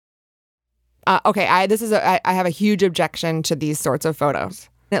Okay, I have a huge objection to these sorts of photos.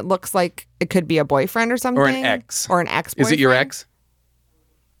 It looks like it could be a boyfriend or something. Or an ex. Or an ex-boyfriend. Is it your ex?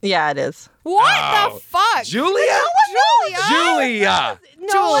 Yeah, it is. What the fuck? Julia? Julia!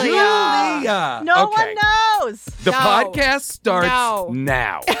 No one knows. The podcast starts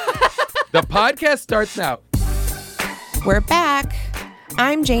now. The podcast starts now. We're back.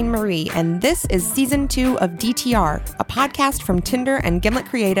 I'm Jane Marie, and this is Season 2 of DTR, a podcast from Tinder and Gimlet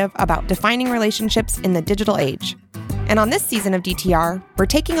Creative about defining relationships in the digital age. And on this season of DTR, we're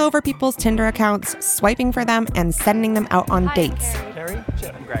taking over people's Tinder accounts, swiping for them, and sending them out on dates.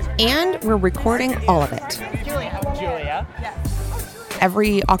 And we're recording all of it. Julia.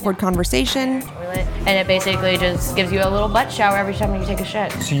 Every awkward conversation. And it basically just gives you a little butt shower every time you take a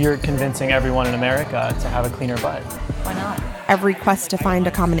shit. So you're convincing everyone in America to have a cleaner butt? Why not? Every quest to find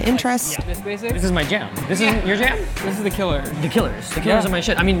a common interest. This is my jam. This isn't your jam? This is The Killers. The Killers. The Killers are my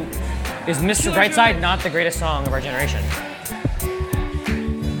shit. I mean, is Mr. Brightside not the greatest song of our generation?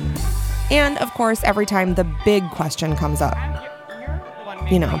 And, of course, every time the big question comes up.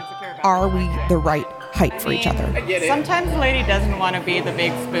 You know, are we the right height for each other? Sometimes the lady doesn't want to be the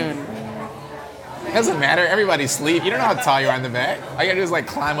big spoon. It doesn't matter. Everybody's asleep. You don't know how tall you are in the back. All you gotta do is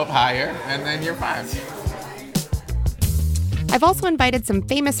climb up higher, and then you're fine. I've also invited some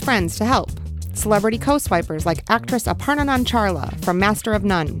famous friends to help. Celebrity co-swipers like actress Aparna Nancharla from Master of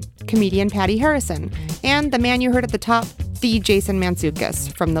None, comedian Patty Harrison, and the man you heard at the top, the Jason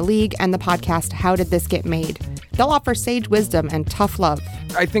Mantzoukas from The League and the podcast How Did This Get Made? They'll offer sage wisdom and tough love.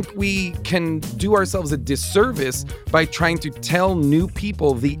 I think we can do ourselves a disservice by trying to tell new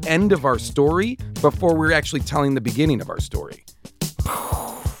people the end of our story before we're actually telling the beginning of our story.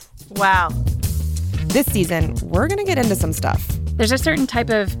 Wow. This season, we're going to get into some stuff. There's a certain type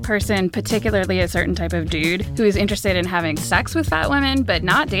of person, particularly a certain type of dude, who is interested in having sex with fat women, but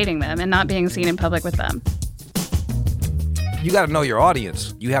not dating them and not being seen in public with them. You got to know your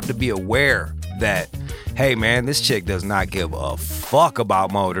audience. You have to be aware that, hey, man, this chick does not give a fuck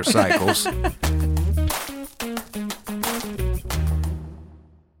about motorcycles.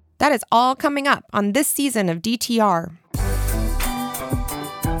 That is all coming up on this season of DTR.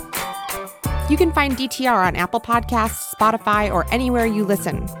 You can find DTR on Apple Podcasts, Spotify, or anywhere you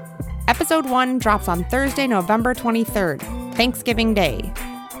listen. Episode 1 drops on Thursday, November 23rd, Thanksgiving Day.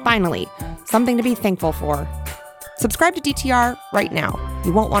 Finally, something to be thankful for. Subscribe to DTR right now.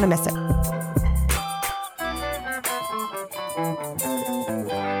 You won't want to miss it.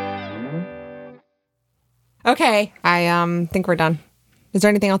 Okay, I think we're done. Is there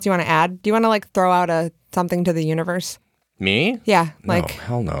anything else you want to add? Do you want to throw out something to the universe? Me? Yeah, no,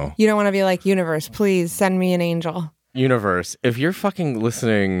 hell no. You don't want to be like, universe, please send me an angel. Universe, if you're fucking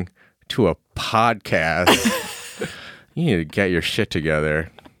listening to a podcast, you need to get your shit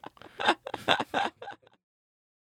together.